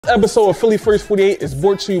Episode of Philly First 48 is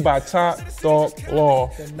brought to you by Top Dog Law.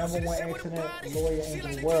 The #1 accident lawyer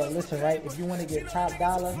in the world. Listen, right? If you want to get top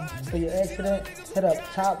dollar for your accident, hit up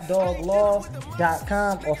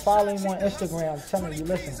topdoglaw.com or follow him on Instagram. I'm telling you,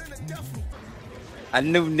 listen. I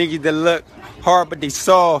knew niggas that look hard but they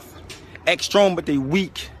soft, act strong but they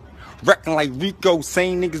weak. Wrecking like Rico,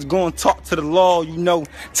 same niggas going talk to the law, you know,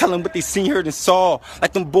 telling what they seen, heard, and saw.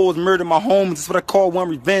 Like them boys murdered my homies, that's what I call one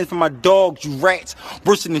revenge for my dogs, you rats.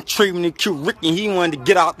 Worse than the tree when they killed Ricky and he wanted to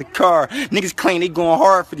get out the car. Niggas claim they going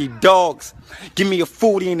hard for these dogs. Give me a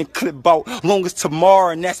 40 in the clip bout, long as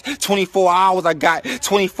tomorrow, and that's 24 hours. I got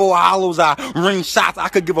 24 hours, I ring shots, I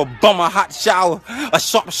could give a bum a hot shower. A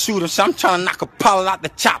sharpshooter, so I'm trying to knock a pilot out the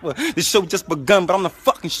chopper. The show just begun, but I'm the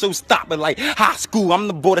fucking showstopper. Like high school, I'm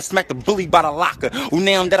the boy that smacked the bully by the locker. Oh,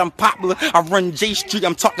 now that I'm popular, I run J Street,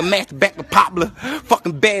 I'm talking master back to popular.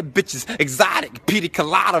 Fucking bad bitches, exotic, Peter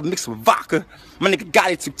Colada mixed with vodka. My nigga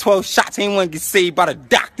got it, took 12 shots, ain't wanna get saved by the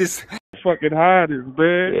doctors. Fucking hottest,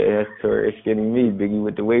 man. Yeah, that's tourist getting me, Biggie,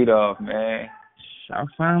 with the weight off, man. I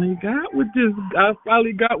finally got with this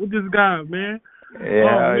guy, man. Yeah,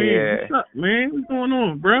 man. yeah. What's up, man? What's going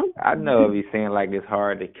on, bro? I know it be seeming like it's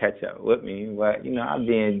hard to catch up with me, but, you know, I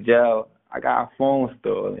be in jail. I got a phone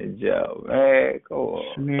stolen in jail, man. Come on,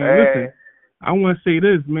 Man, man. listen, I want to say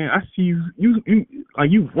this, man. I see you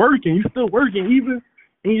working. You still working, even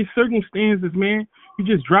in your circumstances, man. You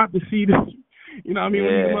just dropped the CD. You know what I mean? Yeah.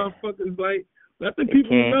 When these motherfuckers, like, let the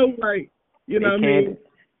people know, like, you know what I mean?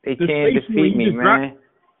 They can't defeat me, man.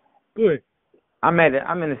 Good. I'm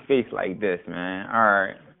in a space like this, man. All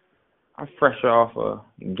right. I'm fresh off a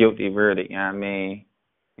guilty verdict, you know what I mean?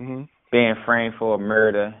 Mm-hmm. Being framed for a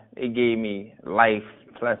murder. They gave me life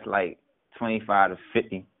plus like 25 to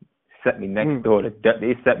 50. Set me next door to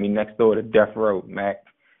they set me next door to death row, Mac.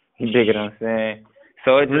 You dig what I'm saying?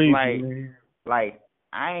 So it's just like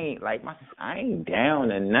I ain't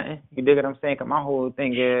down or nothing. You dig what I'm saying? 'Cause my whole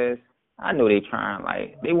thing is I know they trying,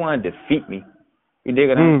 like, they want to defeat me. You dig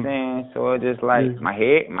what I'm saying? So it's just like my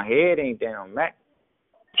head ain't down, Mac.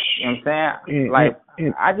 You know what I'm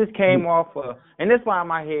saying? I just came off of, and that's why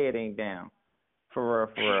my head ain't down. For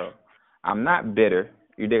real. I'm not bitter.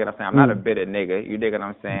 You dig what I'm saying? I'm not a bitter nigga. You dig what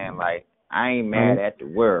I'm saying? Like, I ain't mad at the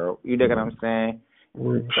world. You dig what I'm saying?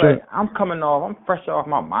 But I'm fresh off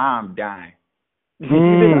my mom dying. You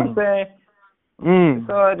dig what I'm saying?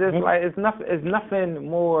 So it's just like, it's nothing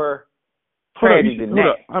more tragic than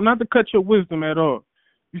that. I'm not to cut your wisdom at all.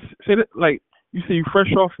 You say that, like, you say you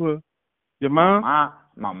fresh off of your mom?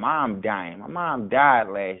 My mom dying. My mom died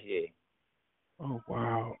last year. Oh,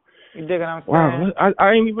 wow. You dig what I'm saying? Wow,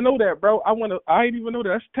 I didn't even know that, bro. I didn't even know that.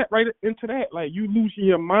 Let's tap right into that. Like, you losing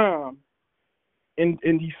your mom in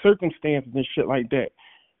these circumstances and shit like that.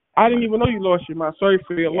 I didn't even know you lost your mom. Sorry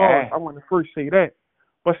for your loss. I want to first say that.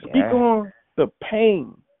 But speak on the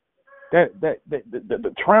pain,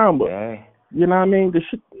 the trauma. Yeah. You know what I mean? The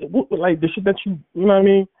shit that you know what I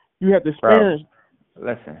mean? You had to experience.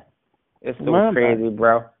 Bro, listen, it's so crazy,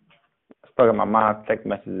 bro. I was talking my mom's text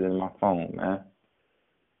messages in my phone, man.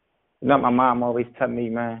 You know what my mom always tell me,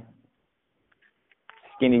 man?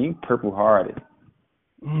 Skinny, you purple hearted.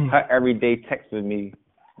 Her everyday text with me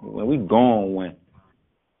when we gone when.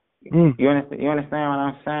 You understand what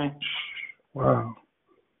I'm saying? Wow.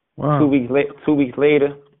 2 weeks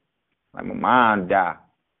later, like, my mom died.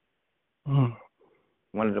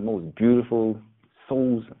 One of the most beautiful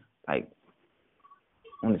souls, like,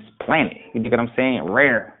 on this planet. You dig what I'm saying?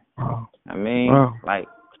 Rare. I mean, like,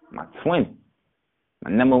 my twin.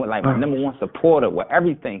 My number one supporter with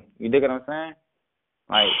everything. You dig what I'm saying?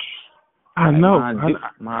 Like, I know.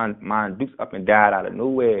 Mine Dukes up and died out of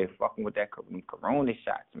nowhere, fucking with that corona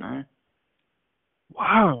shots, man.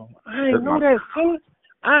 Wow, I didn't know that, son.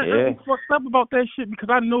 I'm fucked up about that shit because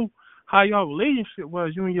I know how y'all relationship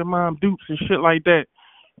was, you and your mom Dukes and shit like that.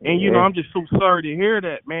 And you know, I'm just so sorry to hear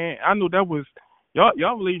that, man. I know that was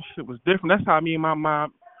y'all relationship was different. That's how me and my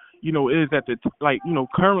mom, you know, is at the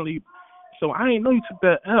currently. So I didn't know you took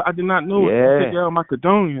that L. I did not know you took L. My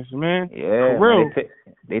condolences, man. Yeah, for real. Man,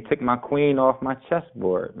 they took my queen off my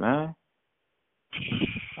chessboard, man.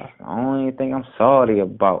 That's the only thing I'm sorry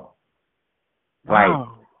about.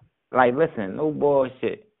 Wow. Like, listen, no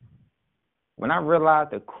bullshit. When I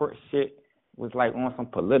realized the court shit was like on some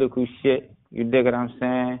political shit, you dig what I'm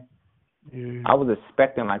saying? Yeah. I was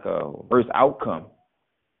expecting like a worse outcome.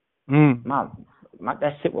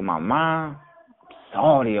 That shit with my mom, I'm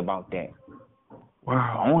sorry about that.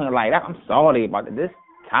 Wow. Only like that, I'm sorry about that. This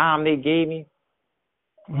time they gave me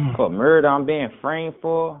for murder I'm being framed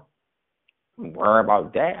for, I'm worried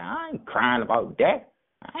about that. I ain't crying about that.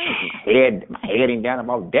 My head ain't down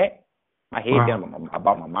about that. My head down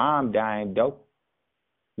about my mom dying, though.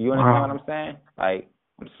 You understand what I'm saying? Like,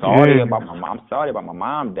 I'm sorry about my mom. I'm sorry about my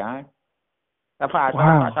mom dying. That's why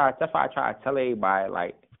I try to tell everybody.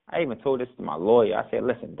 Like, I even told this to my lawyer. I said,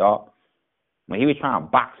 listen, dog. When he was trying to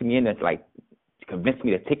box me in, to convince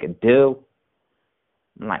me to take a deal,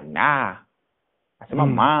 I'm like, nah. I said, my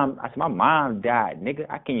mom died, nigga.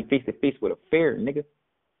 I can't face to face with a fear, nigga.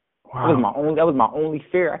 Wow. That was my only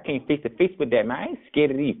fear. I can't face to face with that, man. I ain't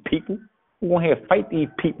scared of these people. I'm going here to fight these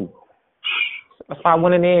people. That's why I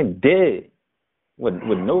went in there and did with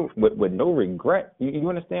no regret. You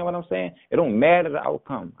understand what I'm saying? It don't matter the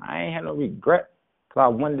outcome. I ain't had no regret because I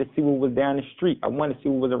wanted to see what was down the street. I wanted to see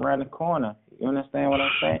what was around the corner. You understand what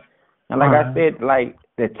I'm saying? And like I said, like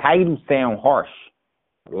the title sound harsh.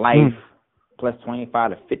 Life plus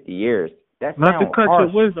 25 to 50 years. That not to cut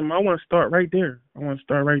harsh. your wisdom. I want to start right there.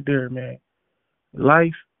 Man.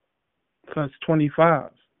 Life plus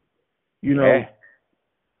 25. You know,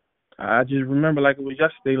 I just remember like it was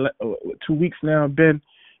yesterday, 2 weeks now, Ben.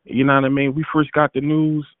 You know what I mean? We first got the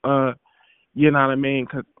news, you know what I mean?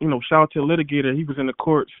 Because, you know, shout out to the litigator. He was in the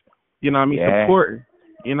courts, you know what I mean, supporting.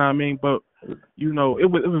 You know what I mean? But, you know, it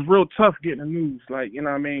was real tough getting the news. Like, you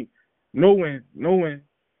know what I mean? Knowing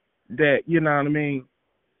that, you know what I mean,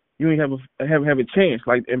 you ain't have a chance.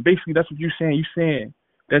 Like, and basically that's what you're saying. You're saying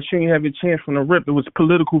that you ain't have a chance from the rip. It was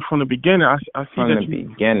political from the beginning. I see from that the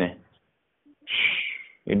beginning.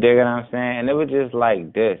 You dig what I'm saying? And it was just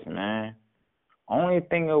like this, man. Only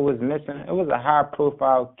thing that was missing, it was a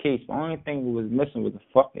high-profile case. The only thing that was missing was the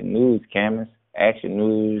fucking news cameras, Action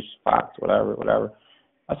News, Fox, whatever.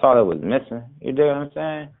 That's all that was missing. You dig what I'm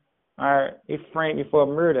saying? All right, he framed me for a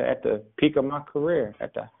murder at the peak of my career,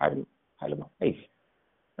 at the height of my face.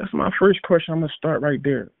 That's my first question. I'm going to start right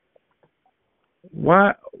there.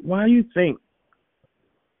 Why you think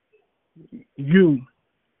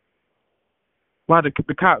why the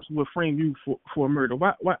cops would frame you for a murder?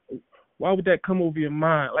 Why would that come over your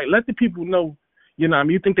mind? Like, let the people know, you know what I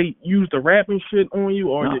mean? You think they used the rapping shit on you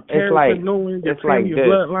or your character knowing your family, your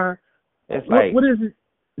bloodline? What is it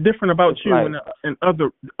different about you and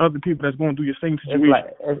other people that's going through your same situation?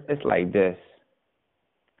 It's like this.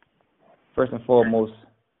 First and foremost,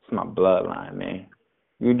 it's my bloodline, man.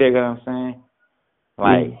 You dig what I'm saying?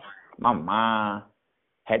 Like, my mom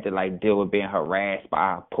had to, like, deal with being harassed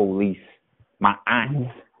by police. My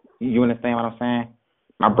aunts. You understand what I'm saying?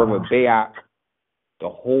 My brother Bayok, the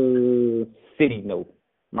whole city know.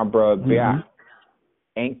 My brother Bayok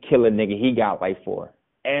ain't kill a nigga he got life for.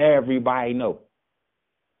 Everybody know.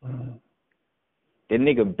 The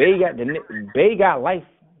nigga Bay got life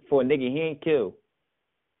for a nigga he ain't killed.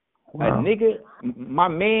 Wow. A nigga, my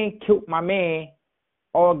man killed my man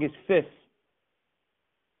August 5th.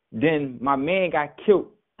 Then my man got killed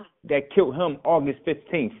that killed him August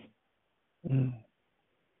 15th.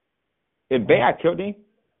 If Bayok killed him,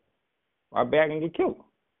 why Bayok gonna get killed?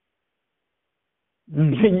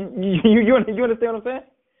 You understand what I'm saying?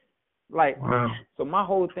 Like, so my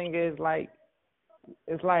whole thing is like,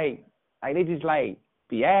 it's like they just like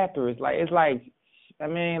be after. It's like, I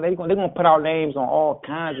mean, they're gonna put our names on all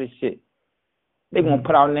kinds of shit. They're gonna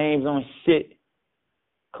put our names on shit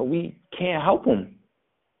because we can't help them.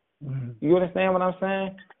 You understand what I'm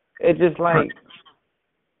saying? It's just like.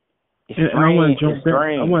 And I want to jump in.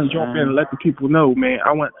 I want to jump in and let the people know, man.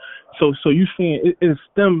 So you saying it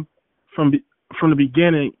stemmed from the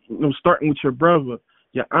beginning, you know, starting with your brother,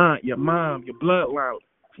 your aunt, your mom, your bloodline.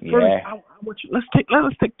 First, I want you. Let's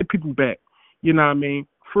take the people back. You know what I mean?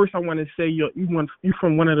 First, I want to say you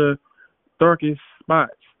from one of the darkest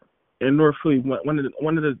spots in North Philly, one of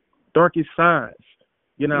the darkest sides.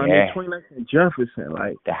 You know what I mean? 29th and Jefferson,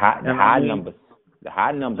 like the high numbers.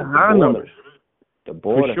 The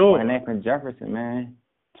border, sure. 29th and Jefferson, man.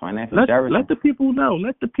 29th and Jefferson. Let the people know.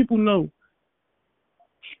 Let the people know.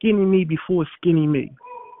 Skinny me before skinny me.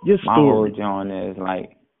 Your story. My whole John is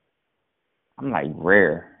like, I'm like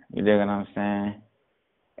rare. You dig what I'm saying?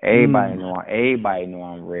 Everybody know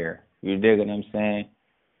I'm rare. You dig what I'm saying?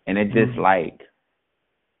 And it just like,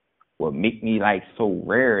 what make me like so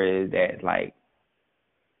rare is that like,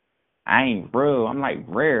 I ain't real. I'm like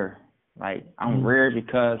rare. Like I'm rare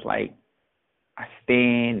because like, I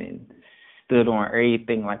stand and stood on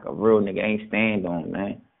everything like a real nigga ain't stand on,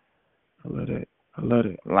 man. I love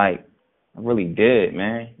it. Like, I really did,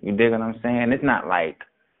 man. You dig what I'm saying? It's not like,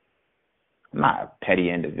 I'm not a petty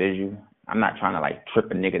individual. I'm not trying to like trip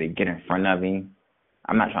a nigga to get in front of him.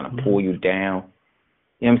 I'm not trying to pull you down.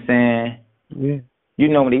 You know what I'm saying? Yeah. You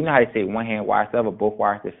know how they say one hand wires the other, both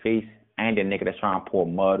wires the face. I ain't the nigga that's trying to pour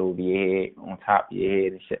mud over your head, on top of your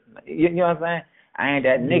head and shit. You know what I'm saying? I ain't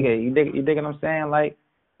that nigga. You dig what I'm saying? Like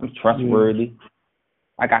I'm trustworthy.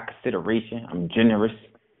 I got consideration. I'm generous.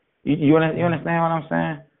 You understand what I'm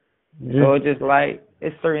saying? Yeah. So it's just like,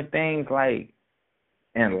 it's certain things like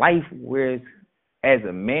in life where as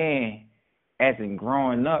a man, as in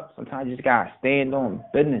growing up, sometimes you just gotta stand on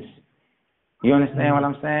business. You understand what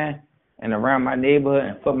I'm saying? And around my neighborhood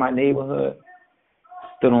and for my neighborhood,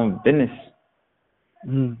 stood on business.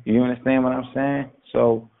 You understand what I'm saying?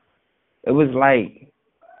 So it was like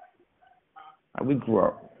we grew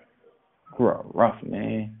up rough,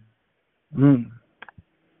 man.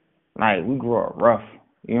 Like we grew up rough.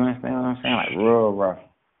 You understand what I'm saying? Like real rough.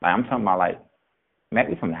 Like I'm talking about like Mac,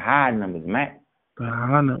 we from the high numbers, Mac.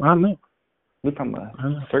 I know. We from a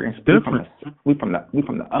certain we from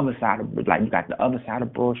the other side of, like, you got the other side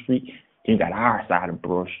of Broad Street, and you got our side of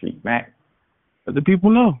Broad Street, Mac. But the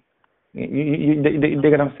people know. You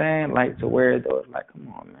dig what I'm saying? Like, to where it was like,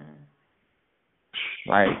 come on, man.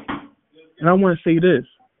 Like, and I want to say this,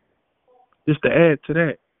 just to add to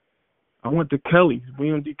that. I went to Kelly's,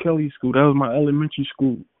 William D. Kelly School. That was my elementary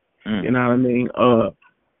school. You know what I mean?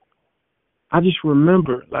 I just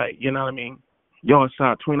remember, like, you know what I mean, y'all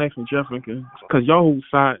side, 29th and Jefferson, because y'all whole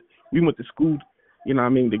side, we went to school, you know what I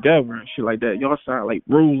mean, together and shit like that. Y'all side, like,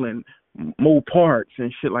 Roland, Mo Parks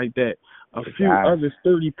and shit like that. A few other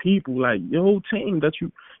 30 people, like, your whole team that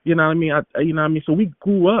you know what I mean? You know what I mean? So we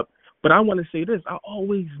grew up. But I want to say this. I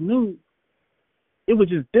always knew it was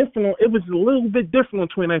just different. It was a little bit different on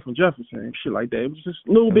 29th and Jefferson and shit like that. It was just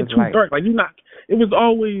a little bit too dark. Like, it was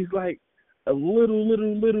always, like, a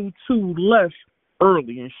little too less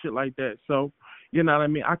early and shit like that. So, you know what I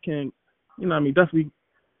mean? I can, you know what I mean, definitely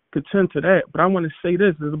contend to that. But I want to say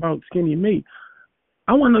this is about Skinny Me.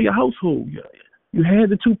 I want to know your household. You had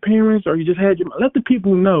the two parents, or you just had your... Let the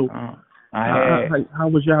people know how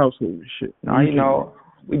was your household and shit. No, you know,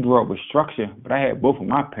 we grew up with structure, but I had both of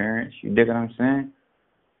my parents. You dig what I'm saying?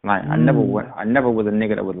 Like, I never was a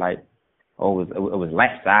nigga that was like, it was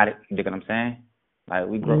left-sided. You dig what I'm saying? Like,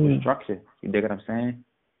 we grew up with structure. You dig what I'm saying?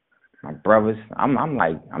 My brothers, I'm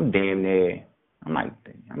damn near... I'm like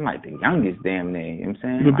the youngest damn near, you know what I'm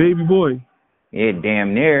saying? The baby boy. Yeah,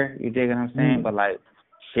 damn near, you dig what I'm saying? But like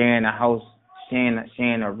sharing a house,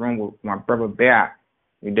 sharing a room with my brother Bear,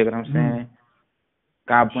 you dig what I'm saying?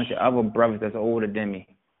 Got a bunch of other brothers that's older than me.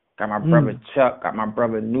 Got my brother Chuck, got my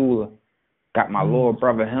brother Nula, got my little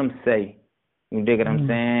brother Himsay, you dig what I'm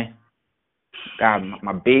saying? Got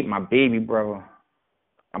my baby brother.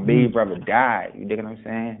 My baby brother died, you dig what I'm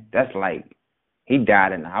saying? That's like, he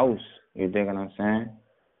died in the house. You dig what I'm saying?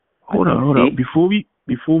 Hold on. Before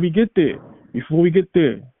we get there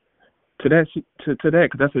to that,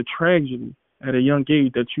 because that's a tragedy at a young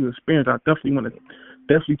age that you experienced. I definitely want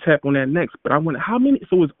to tap on that next. But I want how many?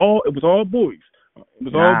 So it was all boys. It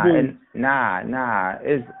was all boys. Nah.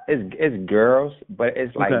 It's girls, but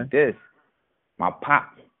it's like this. My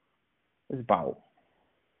pop, it's about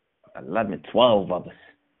 11, 12 of us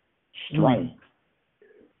strong.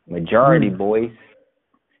 Majority boys.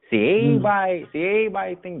 See,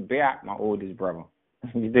 everybody think Bear my oldest brother.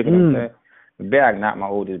 You dig what I'm saying? Bear not my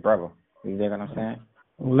oldest brother. You dig what I'm saying?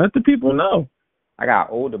 Well, let the people know. I got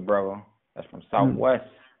an older brother that's from Southwest.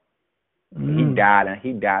 He died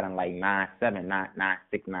in like 97,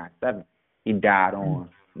 96, 97. He died on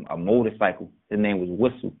a motorcycle. His name was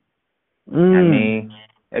Whistle. I mean,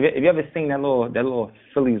 have you ever seen that little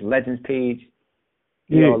Phillies Legends page?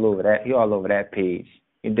 He all over that page.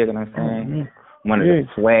 You dig what I'm saying? One of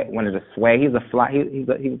the swag. He's a fly. He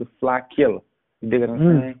was a fly killer. You dig what I'm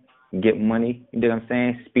saying? Get money. You dig what I'm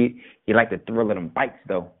saying? Speed. He like the thrill of them bikes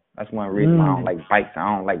though. That's one reason why I don't like bikes.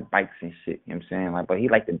 I don't like bikes and shit. You know what I'm saying? Like, but he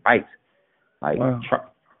liked the bikes. Like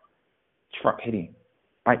truck hit him.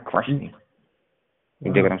 Bike crushed him.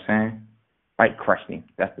 You dig what I'm saying? Bike crushed him.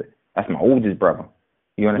 That's my oldest brother.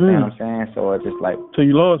 You understand what I'm saying? So it's just like. So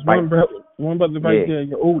you lost one brother right there.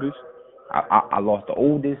 Your oldest. I lost the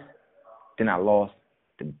oldest. Then I lost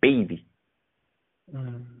the baby.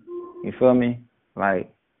 You feel me?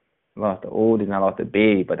 Like, I lost the oldest and I lost the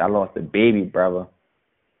baby, but I lost the baby brother.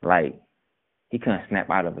 Like, he couldn't snap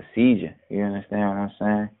out of a seizure. You understand what I'm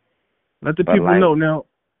saying? Let the people know. Now,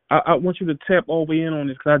 I want you to tap all the way in on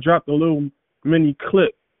this because I dropped a little mini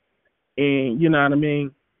clip, and you know what I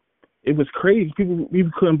mean? It was crazy. People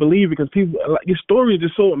couldn't believe it because people, like, your story is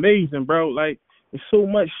just so amazing, bro. Like, there's so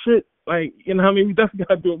much shit. Like, you know what I mean? We definitely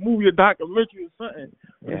got to do a movie or documentary or something.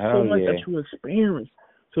 There's so much that you experienced.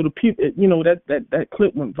 So the people, you know, that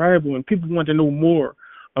clip went viral and people want to know more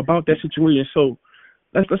about that situation. So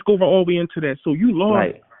let's go all the way into that. So you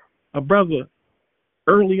lost a brother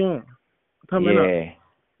early on. Coming up.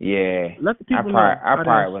 Yeah. Let the people know. I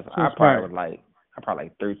probably was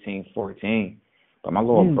like 13, 14. But my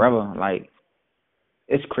little brother, like,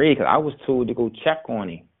 it's crazy because I was told to go check on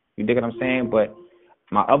him. You dig what I'm saying? But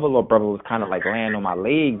my other little brother was kind of like laying on my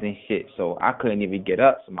legs and shit, so I couldn't even get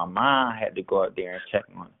up. So my mom had to go up there and check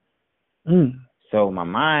on him. So my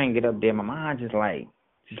mom get up there. My mom just like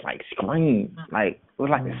screamed. Like it was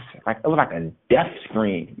like a death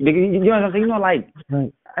scream. You know what I'm saying? You know, like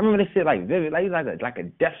I remember this shit like vivid. Like it was like a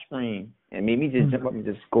death scream, and made me just jump up and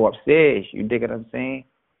just go upstairs. You dig what I'm saying?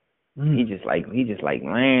 He just like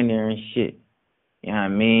laying there and shit. You know what I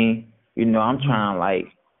mean? You know, I'm trying like,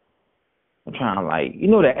 you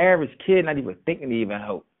know, the average kid not even thinking to even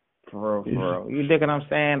help. For real. You dig what I'm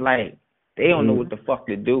saying? Like, they don't know what the fuck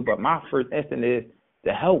to do, but my first instinct is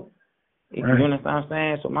to help. You understand what I'm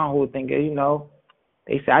saying? So my whole thing is, you know,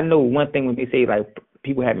 they say, I know one thing when they say, like,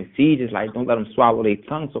 people having seizures, like, don't let them swallow their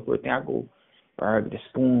tongue. So first thing I go, with the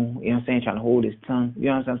spoon, you know what I'm saying, trying to hold his tongue. You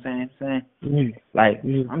know what I'm saying? Like,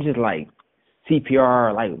 I'm just like,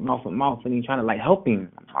 CPR, like, mouth to mouth, and he trying to, like, help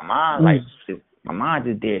him. My mom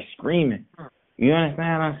just there screaming. You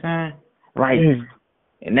understand what I'm saying? Right.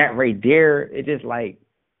 And that right there, it just like,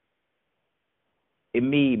 it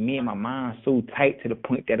made me and my mom so tight to the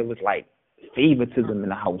point that it was like favoritism in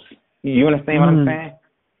the house. You understand what I'm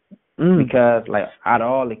saying? Because like out of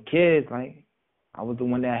all the kids, like I was the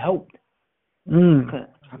one that helped.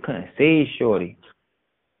 I couldn't save Shorty.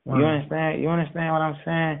 Wow. You understand? You understand what I'm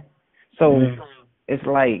saying? So it's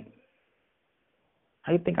like,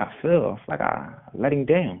 how you think I feel? It's like I let him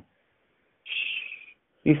down.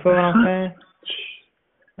 You feel what I'm saying?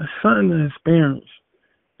 It's something to experience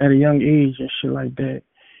at a young age and shit like that.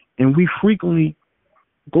 And we frequently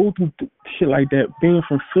go through shit like that, being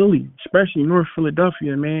from Philly, especially North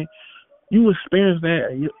Philadelphia, man. You experienced that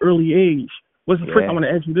at your early age. What's the first time I want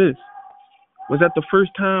to ask you this? Was that the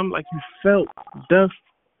first time, like, you felt death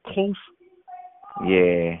close?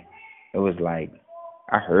 Yeah. It was like,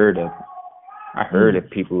 I heard of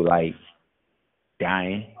people, like,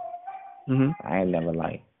 dying. I ain't never,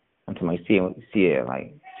 like, until I see a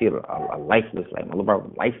lifeless, like, my little brother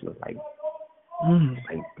was lifeless, like,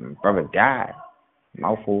 like, my brother died.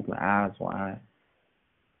 Mouth open, eyes wide.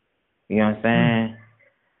 You know what I'm saying?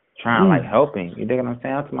 Trying to, like, help him. You dig what I'm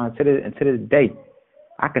saying? To this day,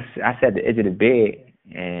 I sat at the edge of the bed,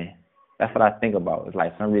 and that's what I think about. It's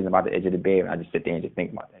like some reason about the edge of the bed, and I just sit there and just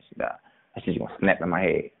think about that shit. That shit's gonna snap in my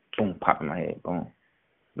head. Boom, pop in my head. Boom.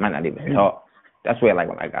 Might not even talk. That's where, like,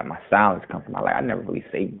 when I got my silence come from. I never really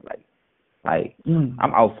say, like,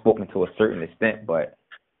 I'm outspoken to a certain extent, but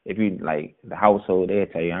if you, like, the household, they'll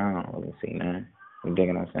tell you, I don't really say nothing. You dig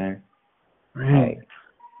what I'm saying? Like,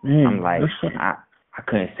 I'm like, I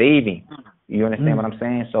couldn't save him. You understand what I'm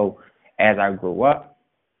saying? So, as I grew up,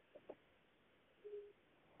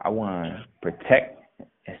 I want to protect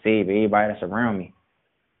and save everybody that's around me.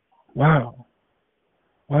 Wow.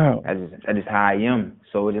 That's just how I am.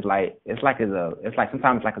 So it's like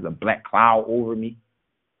sometimes it's a black cloud over me,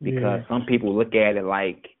 because some people look at it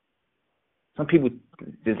like, some people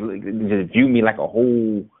just view me like a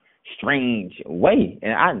whole strange way,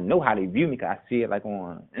 and I know how they view me because I see it like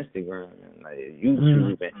on Instagram and like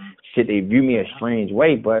YouTube and shit. They view me a strange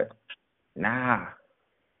way, but nah,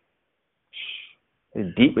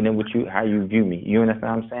 it's deeper than how you view me. You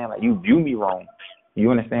understand what I'm saying? Like, you view me wrong.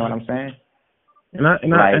 You understand what I'm saying? And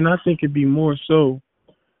I think it'd be more so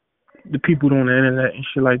the people on the internet and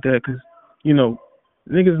shit like that, because, you know,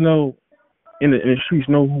 niggas know in the streets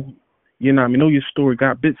know who, you know what I mean, know your story,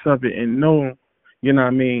 got bits of it, and know, you know what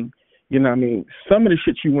I mean, some of the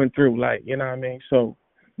shit you went through, like, you know what I mean. So,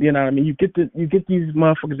 you know what I mean, you get these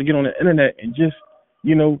motherfuckers to get on the internet and just,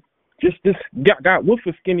 you know, just got wolf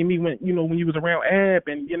for skinny me when you was around Ab,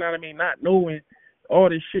 and, you know what I mean, not knowing all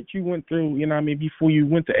the shit you went through, you know what I mean, before you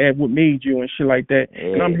went to Ab, what made you and shit like that.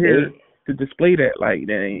 And I'm here to display that, like,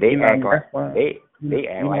 that.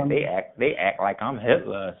 They act like I'm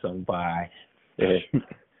Hitler or somebody.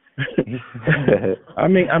 I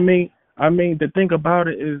mean, the thing about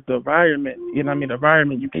it is the environment. You know what I mean? The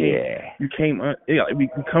environment we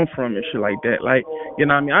come from and shit like that. Like, you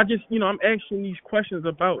know what I mean? I just, you know, I'm asking these questions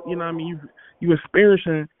about, you know what I mean, you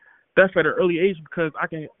experiencing death at an early age, because I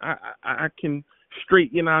can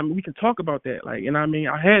straight, you know what I mean, we can talk about that. Like, you know what I mean?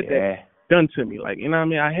 I had that done to me. Like, you know what I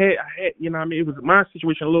mean? I had, you know what I mean? It was my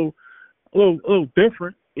situation a little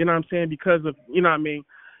different, you know what I'm saying? Because of, you know what I mean,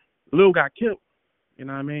 Lil got killed. You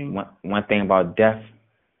know what I mean? One thing about death,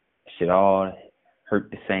 shit all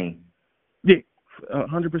hurt the same. Yeah,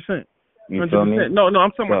 100%. You feel me? No,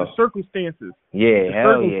 I'm talking about the circumstances. Yeah,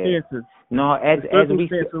 hell circumstances. Yeah. No, as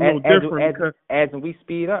we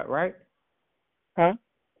speed up, right? Huh?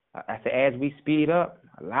 I said, as we speed up,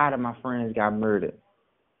 a lot of my friends got murdered.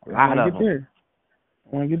 A lot of them.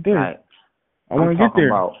 I want to get there. Like, I want to get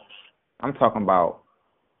there. I'm talking about.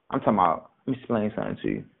 Let me explain something to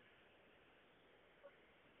you.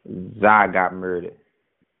 Zai got murdered.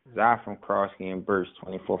 Zai from Krosky and Burt's,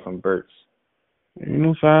 24 from Burt's. You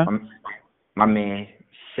know, Zai? My man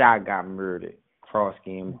Shy got murdered.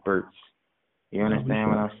 Krosky and Burt's. You understand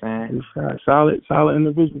what I'm saying? Solid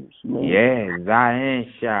individuals. Man. Yeah, Zai and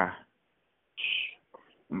Shy.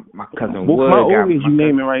 My cousin Wood. My oldest you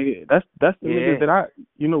naming right here. That's the niggas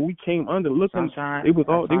that we came under looking. They was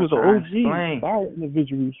the OG solid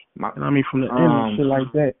individuals. From the end and shit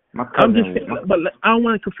like that. I'm just saying, but I don't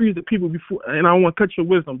want to confuse the people before, and I don't want to cut your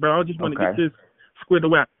wisdom, bro. I just want to get this squared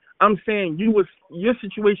away. I'm saying your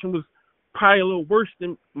situation was probably a little worse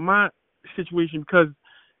than my situation because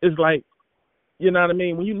it's like, you know what I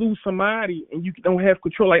mean? When you lose somebody and you don't have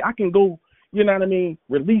control, like I can go, you know what I mean,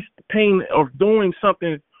 release the pain of doing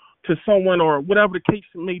something to someone or whatever the case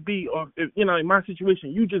may be, or if, in my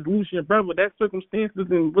situation, you just lose your brother. That circumstance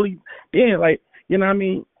doesn't really, like, you know what I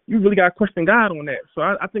mean? You really got to question God on that. So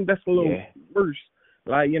I think that's a little worse.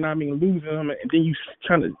 Like, you know what I mean, losing him and then you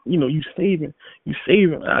trying to, you saving.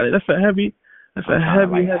 That's a heavy. I'm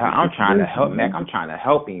trying to help Mac. I'm trying to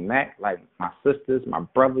help him, Mac. Like my sisters, my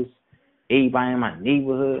brothers, everybody in my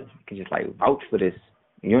neighborhood can just like vouch for this.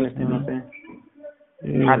 You understand what I'm saying?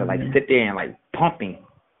 Yeah. Try to like sit there and like pump him.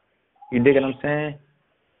 You dig what I'm saying?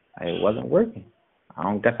 Like, it wasn't working. I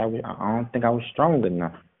don't think I was strong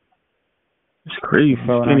enough. It's crazy,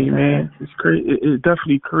 Skinny, man. It's crazy. It's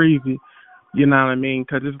definitely crazy. You know what I mean?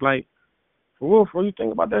 Because it's like, for real, when you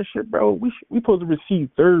think about that shit, bro, we supposed to receive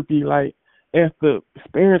therapy, like, after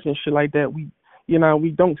experience and shit like that. We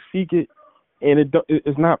don't seek it, and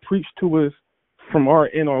it's not preached to us from our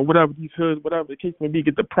end or whatever whatever the case may be,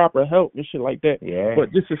 get the proper help and shit like that. Yeah.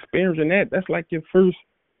 But just experiencing that's like your first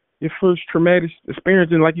traumatic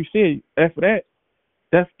experience, and like you said, after that,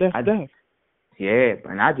 that's death. Yeah,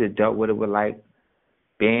 and I just dealt with it with like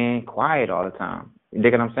being quiet all the time. You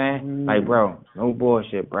dig what I'm saying? Like, bro, no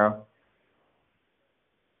bullshit, bro.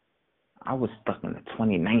 I was stuck in the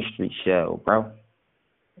 29th Street shell, bro.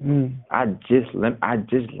 I just learned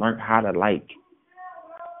how to like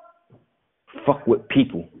fuck with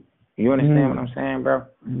people. You understand what I'm saying, bro?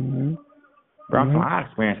 Mm-hmm. Bro, I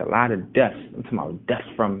experienced a lot of deaths. I'm talking about deaths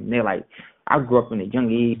from there. Like, I grew up in a young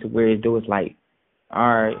age to where there was like,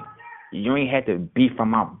 all right, you ain't had to be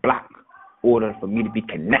from my block in order for me to be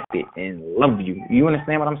connected and love you. You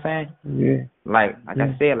understand what I'm saying? Yeah. Like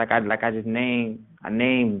I said, I just named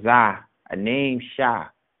Zai, I named Shy.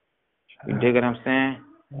 You dig what I'm saying?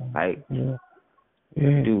 Like,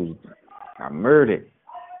 dude, got murdered.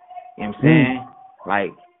 You know what I'm saying?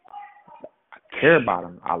 Like, I care about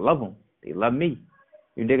them. I love them. They love me.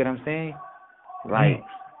 You dig what I'm saying? Like,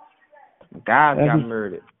 guys got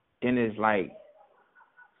murdered. Then it's like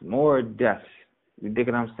more deaths. You dig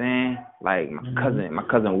what I'm saying? Like my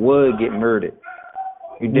cousin Wood get murdered.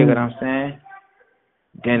 You dig what I'm saying?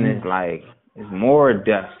 Then it's like it's more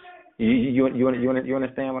deaths. You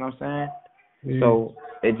understand what I'm saying? Yeah. So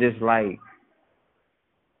it's just like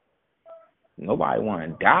nobody want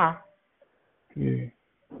to die. Yeah.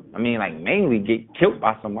 I mean, like, mainly get killed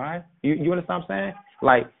by somebody. You understand what I'm saying?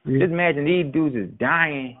 Like, just imagine these dudes is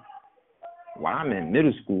dying while I'm in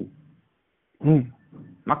middle school.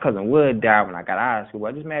 My cousin Wood died when I got out of school.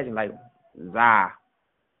 But just imagine, like, Zai,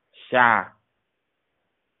 Shy,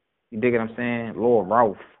 you dig what I'm saying? Lord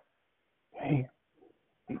Ralph. Hey.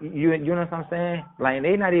 You know what I'm saying? Like,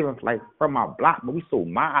 they not even, like, from my block, but we so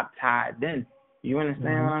mob tied then. You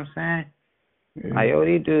understand what I'm saying? Yeah. Like, yo,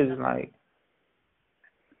 these dudes is like,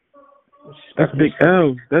 that's big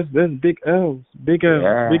L's. That's big L's. Big L's.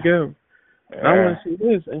 Yeah. Big L's. Yeah. I want to see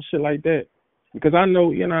this and shit like that. Because I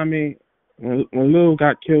know, you know what I mean, when Lil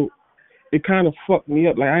got killed, it kind of fucked me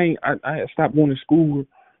up. Like, I had stopped going to school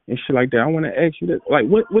and shit like that. I want to ask you that. Like,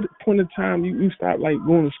 what point in time you stopped, like,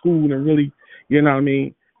 going to school and really, you know what I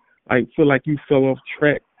mean, like, feel like you fell off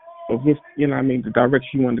track of what, you know what I mean, the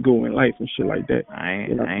direction you wanted to go in life and shit like that? I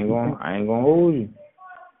ain't gonna hold you.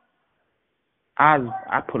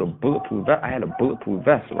 I put a bulletproof vest. I had a bulletproof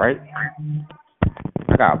vest, right?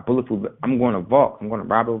 I got a bulletproof vest. I'm going to Vaux. I'm going to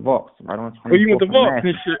Robert Vaux. Right on 24th. Oh, you went to Vaux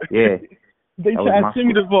and shit? Yeah. They tried to send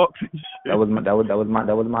me to Vaux. That was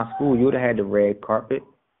my school. You would have had the red carpet.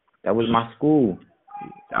 That was my school.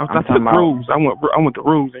 I took Rose. I went to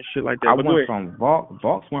Rose and shit like that. I went from Vaux.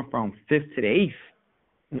 Vaux went from 5th to the 8th.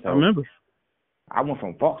 So I remember. I went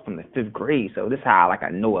from Vaux from the 5th grade. So this is how I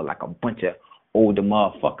know it, like a bunch of older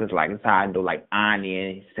motherfuckers. Like, this is how I know, like,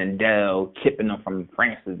 Ani and Sandell, chipping them from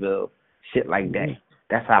Francisville, shit like that.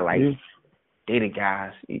 That's how, like, they the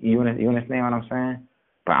guys. You understand what I'm saying?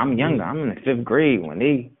 But I'm younger. I'm in the 5th grade when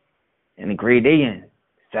they in the grade they in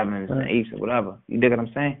 7th and 8th or whatever. You dig what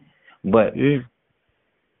I'm saying? But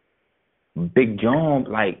Big John,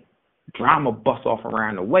 like, drama bust off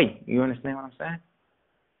around the way. You understand what I'm saying?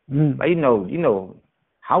 Like, you know,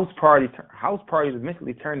 house parties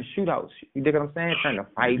eventually turn to shootouts. You dig what I'm saying? Turn to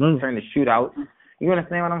fights, turn to shootouts. You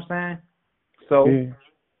understand what I'm saying? So,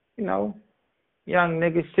 you know, young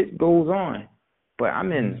nigga, shit goes on. But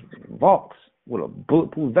I'm in Vaux with a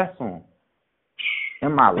bulletproof vest on.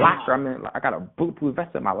 In my locker, I got a bulletproof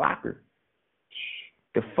vest in my locker.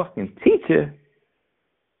 The fucking teacher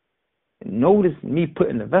noticed me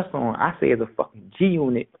putting the vest on. I say it's a fucking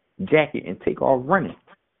G-Unit jacket and take off running.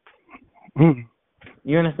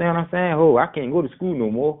 You understand what I'm saying? Oh, I can't go to school no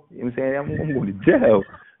more. You know what I'm saying? I'm going to jail.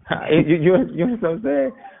 You understand what I'm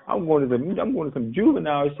saying? I'm going to some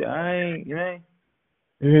juvenile shit. I ain't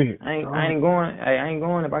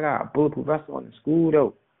going if I got a bulletproof vest on in school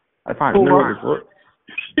though. I find it real.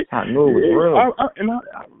 I know it was real. I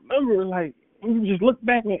remember, like, we just look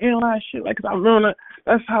back and analyze shit. Like, 'cause I remember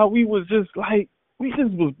that's how we was just, like, we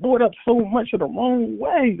just was brought up so much of the wrong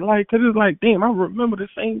way. Like, 'cause it's like, damn, I remember the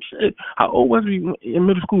same shit. How old was we in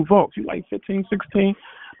middle school, Vaux? You like 15, 16?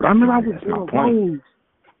 But I remember I was doing roads.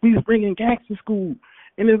 We was bringing gas to school.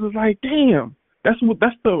 And it was like, damn, that's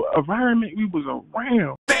the environment we was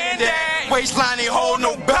around. Waistline ain't hold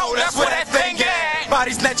no belt, that's where that thing at.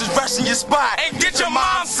 Body snatchers rushing your spot and get your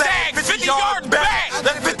mom sacked. 50 yards back,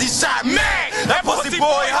 that 50 shot mag. That pussy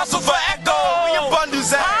boy hustle for echo. Where your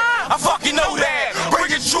bundles at? I fucking know that. Bring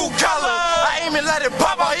your true color. I aim and let it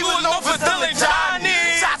pop out. He was known for stealing Johnny.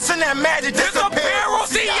 Shots in that magic disappear.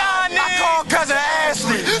 Oceanic. I call cousin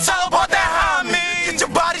Ashley. Tell about that homie. Get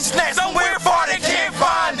your body snatched somewhere far they can't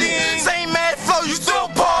find it. Same mad flow, you still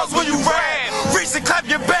pause when you rap. Reach and clap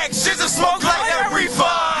your back. Shit's a smoke like that reefer.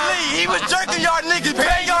 Lee, he was jerking y'all niggas,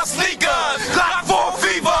 pay y'all sneakers. Glock 4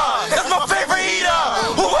 fever. That's my favorite eater.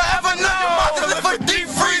 Whoever know your mouth to live a deep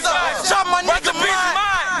freezer. Shot my nigga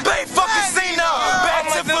mine. Bay fucking Cena. Back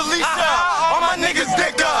to Felicia. All my niggas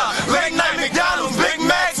dicker. Late night McDonald's, Big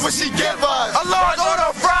Macs, what she give us. A large order.